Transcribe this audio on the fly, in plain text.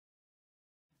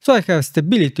So I have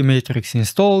stability matrix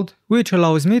installed, which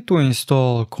allows me to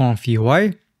install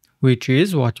ComfyUI, which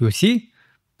is what you see.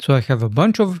 So I have a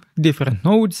bunch of different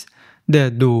nodes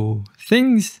that do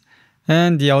things,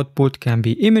 and the output can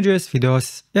be images,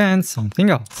 videos, and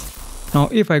something else. Now,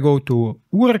 if I go to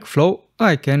workflow,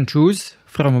 I can choose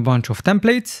from a bunch of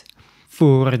templates.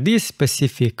 For this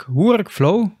specific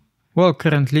workflow, well,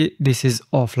 currently this is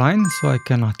offline, so I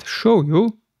cannot show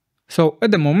you. So at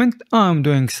the moment, I'm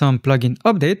doing some plugin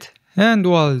update, and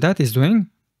while that is doing,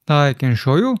 I can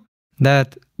show you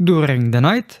that during the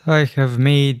night, I have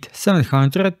made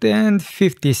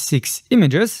 756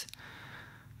 images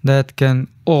that can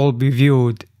all be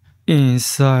viewed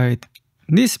inside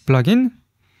this plugin.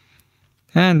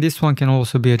 And this one can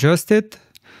also be adjusted,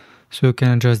 so you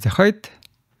can adjust the height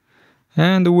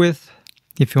and the width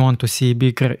if you want to see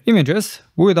bigger images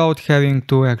without having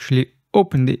to actually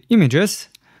open the images,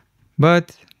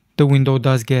 but the window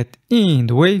does get in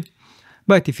the way.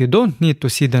 But if you don't need to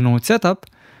see the node setup,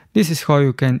 this is how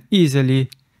you can easily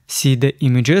see the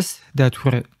images that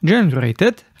were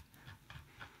generated.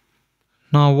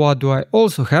 Now, what do I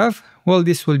also have? Well,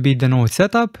 this will be the node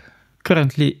setup.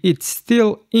 Currently, it's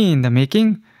still in the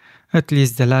making, at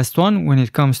least the last one when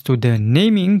it comes to the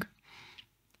naming.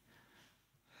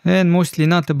 And mostly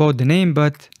not about the name,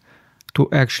 but to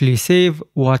actually save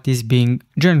what is being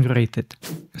generated.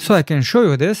 So I can show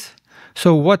you this.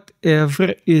 So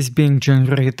whatever is being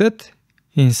generated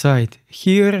inside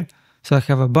here, so I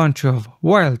have a bunch of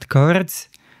wildcards.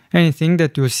 Anything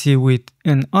that you see with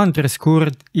an underscore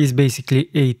is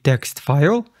basically a text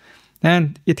file,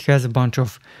 and it has a bunch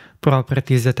of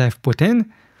properties that I've put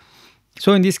in.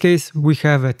 So in this case, we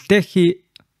have a techie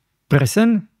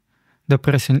person. The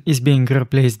person is being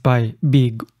replaced by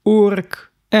big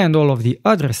orc and all of the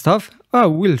other stuff. I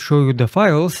will show you the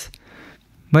files,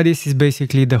 but this is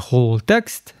basically the whole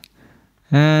text.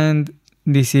 And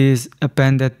this is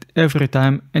appended every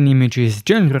time an image is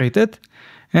generated,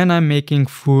 and I'm making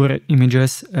 4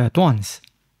 images at once.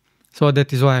 So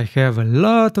that is why I have a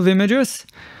lot of images,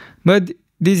 but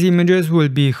these images will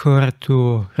be hard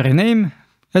to rename,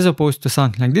 as opposed to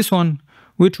something like this one,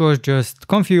 which was just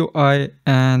ComfyUI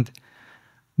and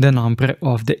the number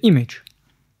of the image.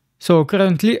 So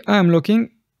currently I'm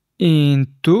looking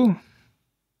into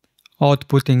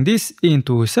outputting this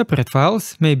into separate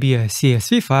files, maybe a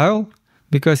CSV file,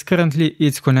 because currently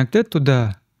it's connected to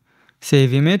the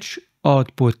save image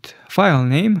output file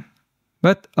name,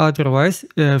 but otherwise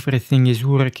everything is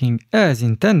working as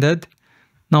intended.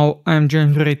 Now I'm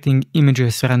generating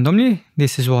images randomly.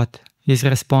 This is what is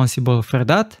responsible for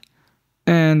that.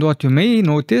 And what you may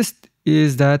notice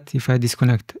is that if I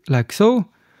disconnect like so,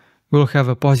 we'll have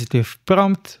a positive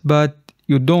prompt, but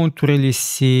you don't really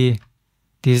see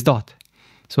this dot.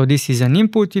 So this is an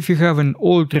input. If you have an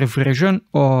older version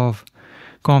of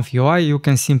ComfyUI, you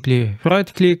can simply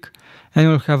right click and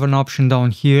you'll have an option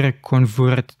down here,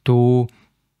 convert to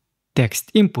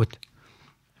text input.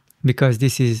 Because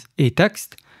this is a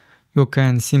text, you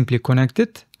can simply connect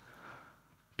it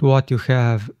to what you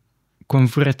have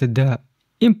converted the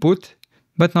input,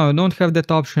 but now you don't have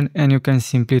that option and you can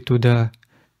simply do the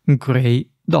gray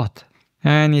dot.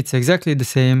 And it's exactly the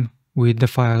same with the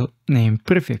file name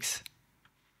prefix.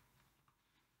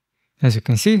 As you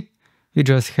can see, it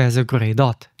just has a gray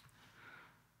dot.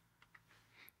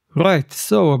 Right,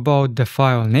 so about the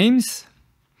file names,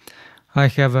 I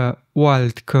have a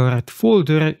wildcard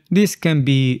folder. This can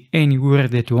be anywhere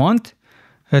that you want,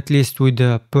 at least with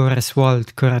the parse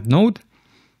wildcard node.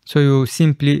 So you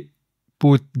simply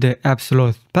put the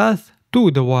absolute path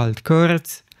to the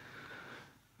wildcards,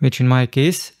 which in my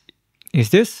case is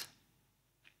this.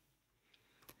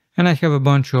 And I have a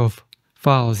bunch of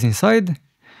files inside,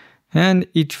 and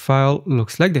each file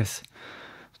looks like this.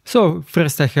 So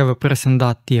first I have a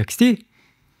person.txt,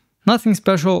 nothing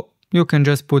special, you can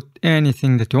just put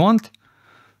anything that you want.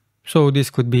 So this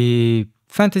could be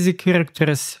fantasy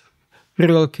characters,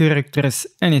 real characters,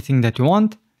 anything that you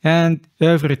want. And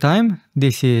every time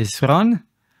this is run,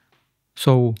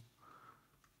 so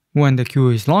when the queue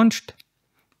is launched,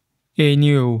 a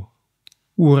new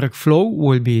workflow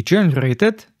will be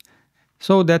generated.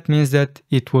 So that means that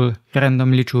it will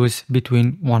randomly choose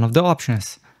between one of the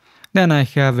options. Then I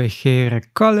have a hair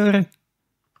color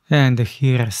and a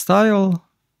hair style.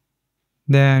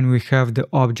 Then we have the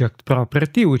object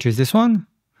property, which is this one.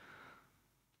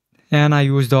 And I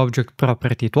use the object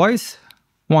property twice,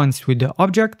 once with the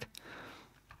object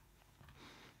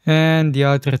and the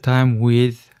other time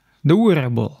with the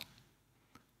wearable.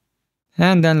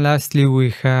 And then lastly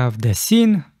we have the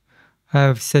scene.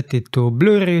 I've set it to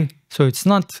blurry, so it's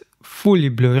not fully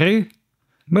blurry,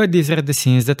 but these are the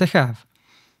scenes that I have.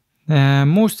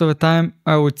 Most of the time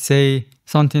I would say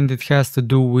something that has to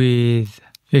do with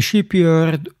a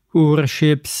shipyard or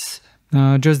ships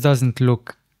just doesn't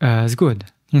look as good.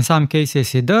 In some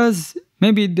cases it does.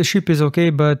 Maybe the ship is okay,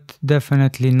 but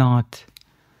definitely not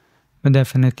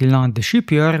the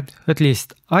shipyard. At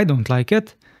least I don't like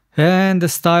it. And the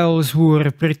styles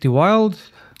were pretty wild.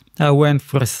 I went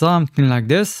for something like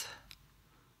this.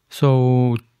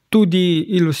 So 2D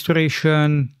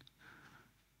illustration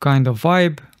kind of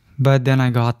vibe, but then I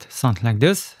got something like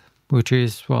this, which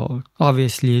is, well,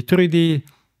 obviously 3D.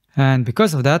 And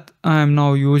because of that, I'm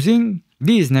now using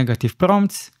these negative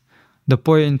prompts. The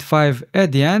 0.5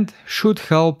 at the end should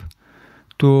help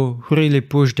to really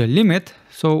push the limit,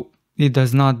 so it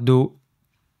does not do,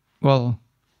 well,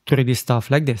 3D stuff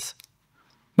like this.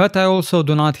 But I also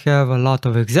do not have a lot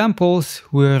of examples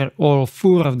where all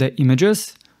 4 of the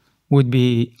images would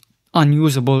be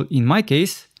unusable in my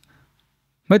case,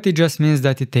 but it just means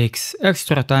that it takes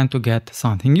extra time to get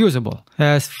something usable.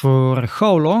 As for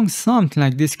how long something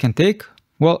like this can take,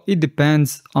 well, it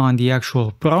depends on the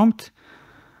actual prompt.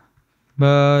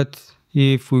 But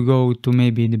if we go to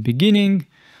maybe the beginning,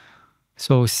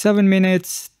 so 7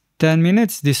 minutes, 10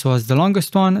 minutes, this was the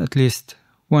longest one, at least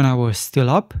when I was still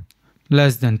up,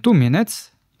 less than 2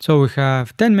 minutes. So we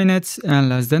have 10 minutes and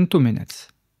less than 2 minutes.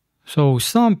 So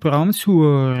some prompts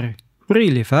were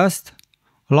really fast.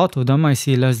 A lot of them I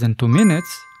see less than 2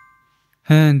 minutes.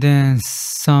 And then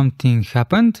something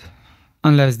happened.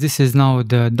 Unless this is now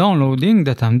the downloading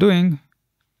that I'm doing.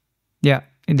 Yeah,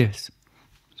 it is.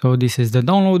 So this is the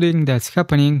downloading that's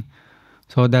happening.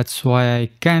 So that's why I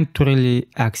can't really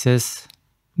access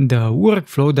the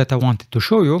workflow that I wanted to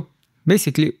show you.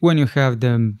 Basically, when you have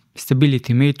the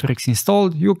stability matrix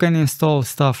installed, you can install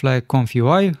stuff like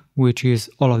ComfyUI, which is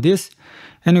all of this.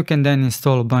 And you can then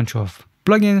install a bunch of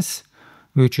plugins,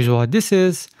 which is what this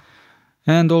is.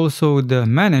 And also the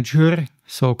manager,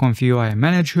 so ComfyUI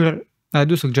manager. I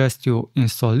do suggest you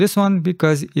install this one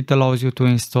because it allows you to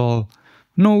install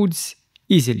nodes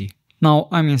easily. Now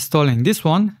I'm installing this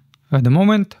one at the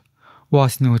moment,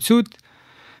 wasNodeSuite.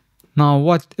 Now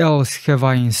what else have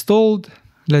I installed?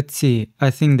 Let's see, I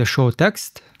think the show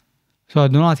text. So I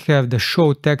do not have the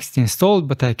show text installed,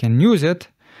 but I can use it.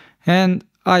 And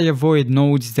I avoid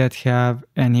nodes that have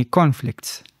any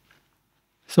conflicts.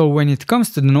 So when it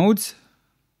comes to the nodes,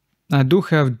 I do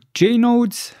have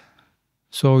JNodes.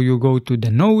 So you go to the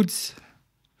nodes.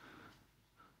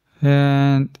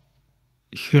 And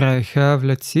here I have,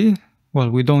 let's see, well,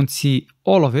 we don't see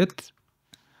all of it.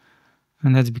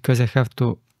 And that's because I have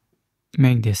to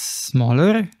make this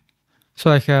smaller. So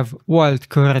I have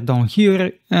wildcard down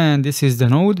here, and this is the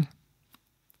node.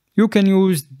 You can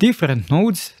use different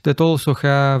nodes that also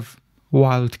have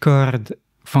wildcard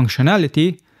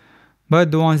functionality,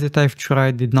 but the ones that I've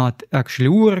tried did not actually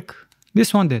work.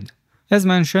 This one did. As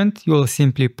mentioned, you'll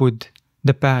simply put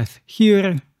the path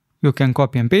here. You can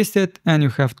copy and paste it, and you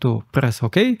have to press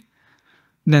OK.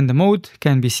 Then the mode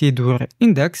can be seed or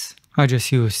index. I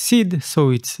just use seed, so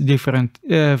it's different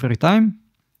every time.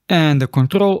 And the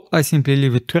control, I simply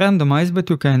leave it to randomize, but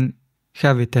you can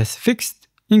have it as fixed,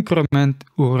 increment,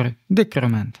 or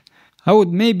decrement. I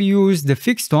would maybe use the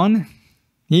fixed one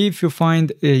if you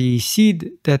find a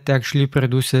seed that actually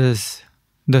produces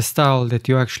the style that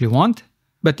you actually want.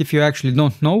 But if you actually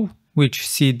don't know which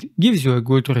seed gives you a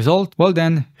good result, well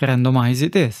then randomize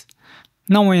it is.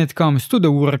 Now when it comes to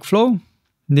the workflow,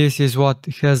 this is what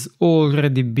has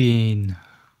already been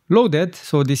loaded.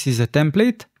 So this is a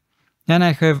template. And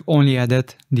I have only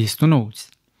added these 2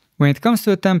 nodes. When it comes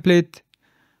to a template,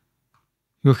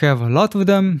 you have a lot of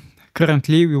them.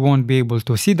 Currently, we won't be able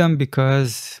to see them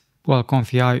because, well,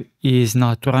 ComfyUI is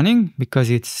not running because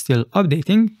it's still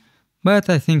updating. But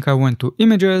I think I went to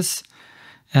images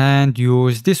and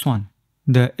use this one,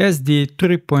 the SD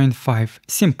 3.5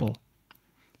 simple.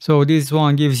 So this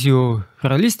one gives you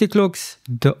realistic looks.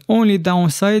 The only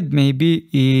downside maybe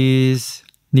is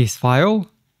this file.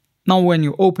 Now when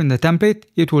you open the template,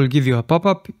 it will give you a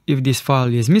pop-up if this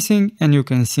file is missing, and you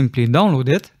can simply download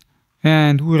it.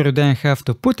 And where you then have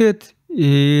to put it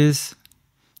is,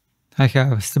 I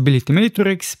have stability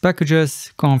matrix,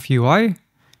 packages, ComfyUI,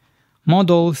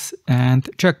 models, and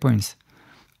checkpoints.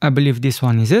 I believe this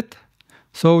one is it.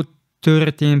 So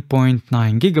 13.9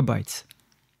 gigabytes.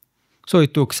 So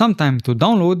it took some time to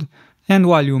download, and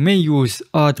while you may use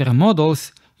other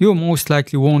models, you most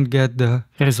likely won't get the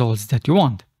results that you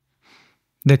want.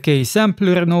 The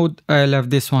K-sampler node, I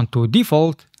left this one to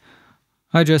default.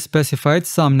 I just specified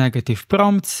some negative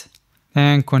prompts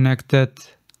and connected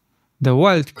the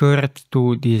wildcard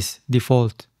to this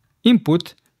default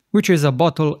input, which is a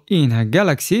bottle in a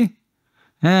galaxy.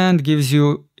 and gives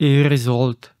you a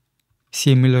result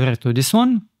similar to this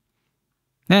one.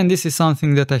 And this is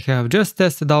something that I have just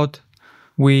tested out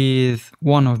with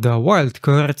one of the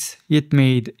wildcards. It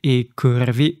made a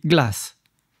curvy glass.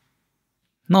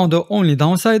 Now the only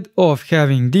downside of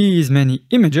having these many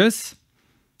images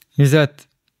is that,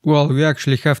 well, we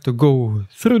actually have to go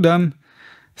through them,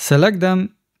 select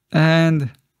them,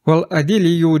 and, well, ideally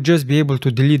you would just be able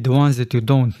to delete the ones that you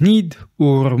don't need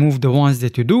or remove the ones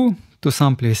that you do to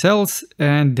someplace else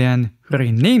and then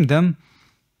rename them.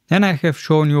 And I have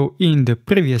shown you in the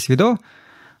previous video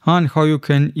on how you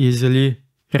can easily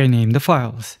rename the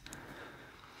files.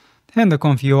 And the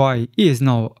ComfyUI is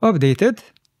now updated.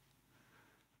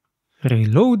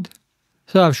 Reload.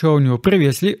 So I've shown you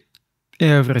previously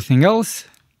everything else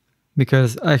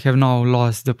because I have now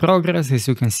lost the progress, as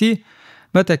you can see,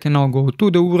 but I can now go to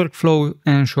the workflow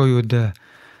and show you the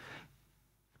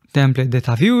template that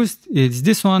I've used. It's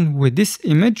this one with this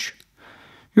image.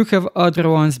 You have other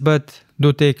ones, but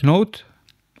do take note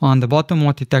on the bottom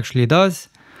what it actually does.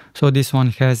 So this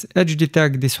one has edge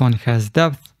detect, this one has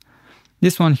depth,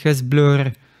 this one has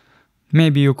blur.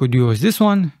 Maybe you could use this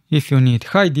one if you need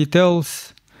high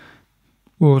details,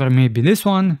 or maybe this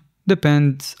one,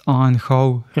 depends on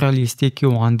how realistic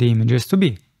you want the images to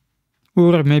be.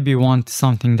 Or maybe you want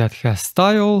something that has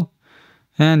style,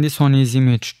 and this one is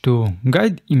image to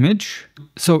guide image.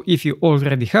 So if you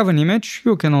already have an image,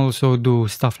 you can also do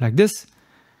stuff like this.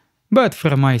 But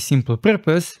for my simple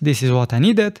purpose, this is what I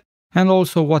needed. And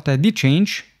also what I did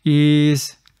change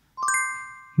is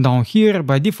down here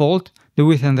by default, the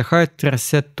width and the height are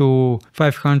set to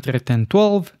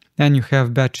 512 and you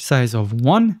have batch size of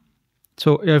 1.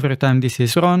 So every time this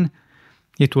is run,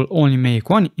 it will only make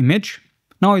one image.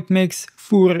 Now it makes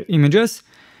 4 images.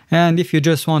 And if you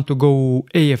just want to go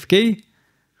AFK,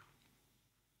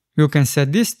 you can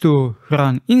set this to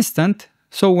run instant.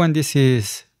 So when this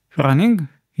is running,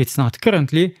 it's not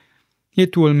currently,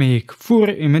 it will make 4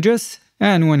 images,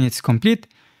 and when it's complete,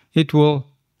 it will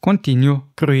continue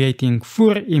creating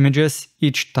 4 images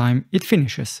each time it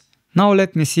finishes. Now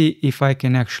let me see if I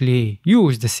can actually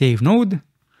use the save node.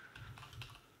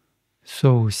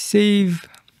 So save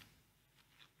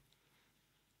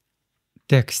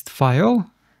text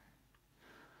file.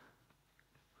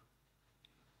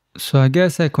 So I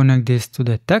guess I connect this to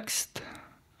the text.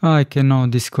 I can now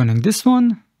disconnect this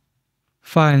one.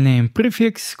 File name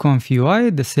prefix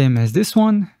ComfyUI, the same as this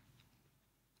one.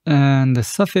 And the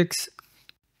suffix,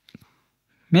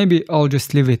 maybe I'll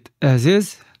just leave it as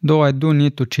is, though I do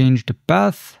need to change the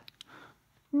path.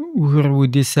 Where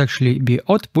would this actually be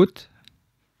output?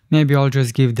 Maybe I'll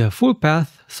just give the full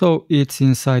path, so it's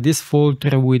inside this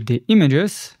folder with the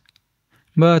images.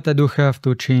 But I do have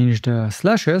to change the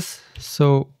slashes,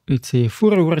 so it's a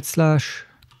 //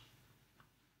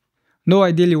 Though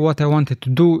ideally what I wanted to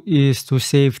do is to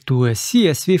save to a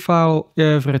CSV file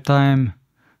every time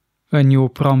a new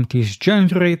prompt is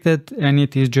generated and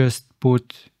it is just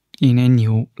put in a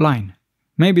new line.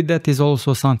 Maybe that is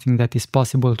also something that is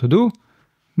possible to do,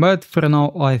 but for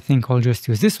now I think I'll just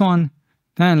use this one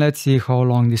and let's see how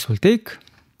long this will take.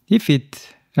 If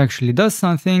it actually does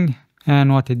something,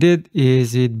 and what it did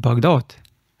is it bugged out.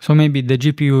 So maybe the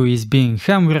GPU is being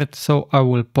hammered, so I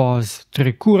will pause the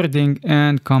recording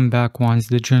and come back once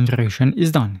the generation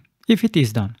is done, if it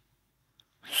is done.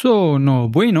 So no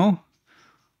bueno.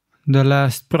 The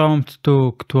last prompt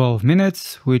took 12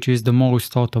 minutes, which is the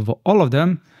most out of all of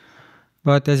them.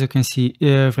 But as you can see,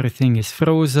 everything is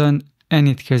frozen and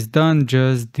it has done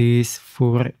just these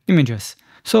 4 images.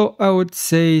 So I would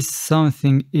say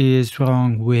something is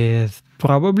wrong with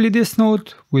probably this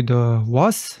node with the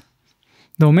was.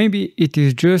 Though maybe it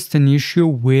is just an issue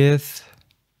with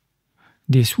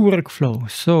this workflow.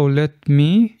 So let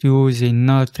me use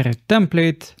another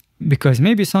template because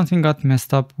maybe something got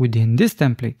messed up within this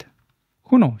template.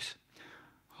 Who knows?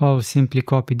 I'll simply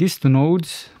copy these 2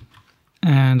 nodes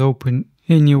and open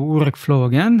a new workflow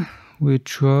again,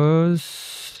 which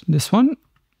was this one.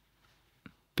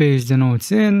 Paste the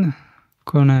nodes in,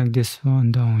 connect this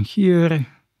one down here.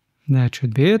 That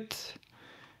should be it.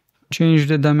 Change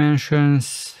the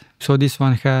dimensions. So this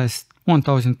one has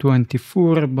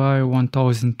 1024 by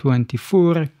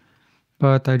 1024,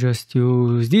 but I just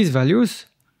use these values.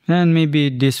 And maybe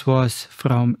this was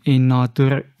from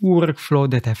another workflow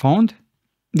that I found.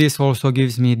 This also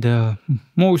gives me the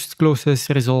most closest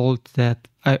result that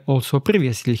I also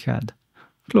previously had.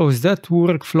 Close that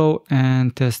workflow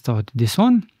and test out this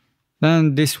one.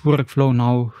 Then this workflow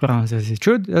now runs as it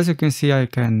should. As you can see, I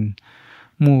can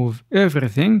move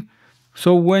everything.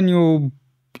 So when you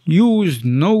use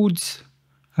nodes,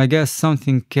 I guess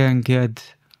something can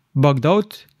get bugged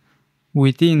out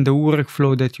within the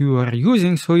workflow that you are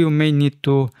using, so you may need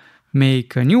to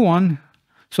make a new one.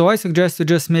 So I suggest to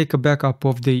just make a backup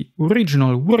of the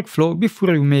original workflow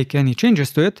before you make any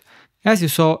changes to it. As you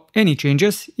saw, any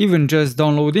changes, even just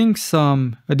downloading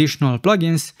some additional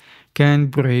plugins, can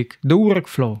break the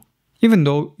workflow, even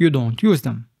though you don't use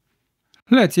them.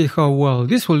 Let's see how well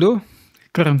this will do.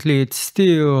 Currently it's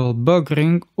still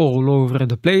buggering all over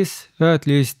the place, at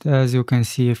least as you can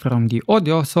see from the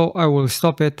audio, so I will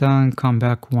stop it and come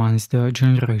back once the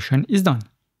generation is done.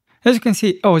 As you can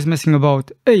see, I was messing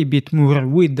about a bit more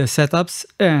with the setups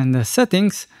and the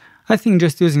settings. I think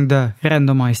just using the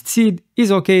randomized seed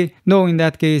is okay, though in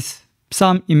that case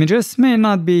some images may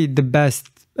not be the best,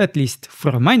 at least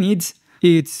for my needs.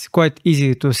 It's quite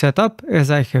easy to set up,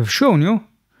 as I have shown you.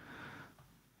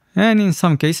 And in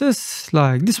some cases,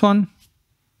 like this one,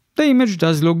 the image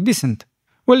does look decent.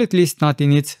 Well, at least not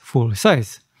in its full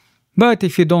size. But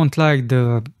if you don't like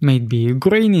the maybe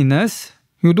graininess,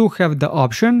 you do have the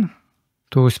option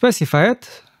to specify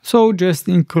it. So just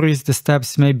increase the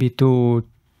steps maybe to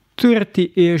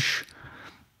 30-ish.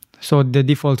 So the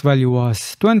default value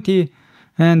was 20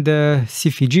 and the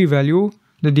CFG value,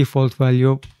 the default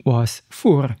value was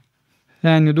 4.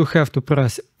 And you do have to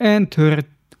press enter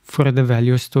for the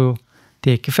values to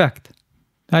take effect.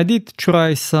 I did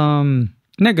try some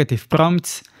negative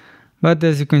prompts, but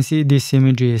as you can see this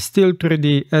image is still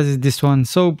 3D as is this one,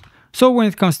 so when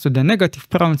it comes to the negative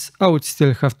prompts I would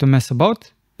still have to mess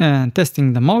about and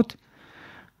testing them out,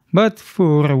 but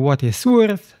for what it's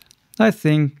worth I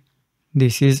think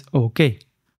this is okay.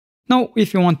 Now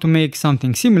if you want to make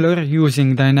something similar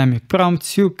using dynamic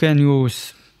prompts, you can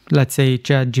use, let's say,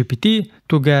 ChatGPT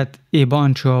to get a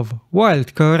bunch of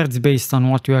wildcards based on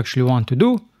what you actually want to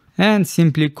do, and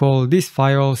simply call these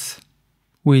files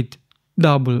with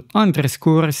double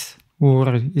underscores,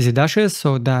 or is it dashes,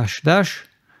 so dash dash,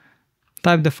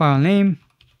 type the file name,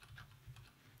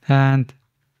 and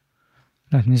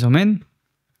let me zoom in,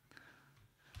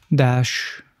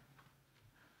 dash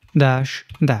dash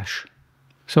dash.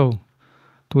 So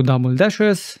 2 double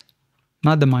dashes,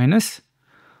 not the minus,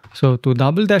 so 2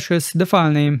 double dashes, the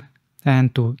file name,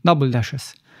 and 2 double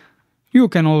dashes. You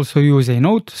can also use a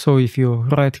node, so if you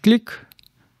right click,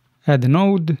 add a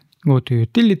node, go to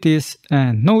utilities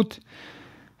and node,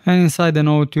 and inside the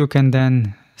node you can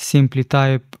then simply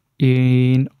type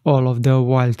in all of the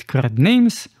wildcard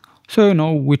names, so you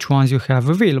know which ones you have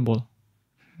available,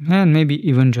 and maybe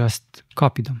even just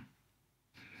copy them.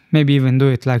 Maybe even do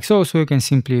it like so, so you can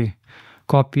simply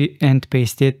copy and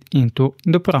paste it into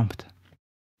the prompt.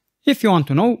 If you want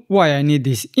to know why I need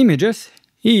these images,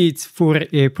 it's for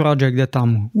a project that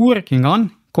I'm working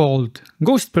on called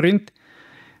GhostPrint.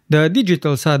 The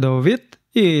digital side of it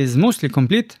is mostly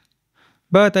complete,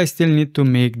 but I still need to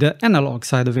make the analog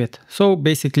side of it, so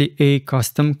basically a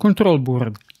custom control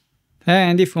board.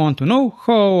 And if you want to know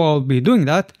how I'll be doing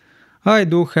that, I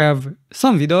do have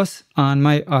some videos on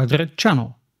my other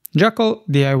channel, Jackal,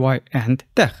 DIY and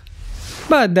Tech.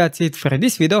 But that's it for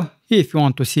this video. If you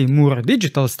want to see more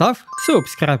digital stuff,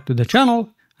 subscribe to the channel.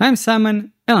 I'm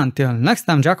Simon, and until next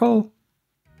time, Jackal,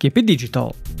 keep it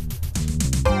digital.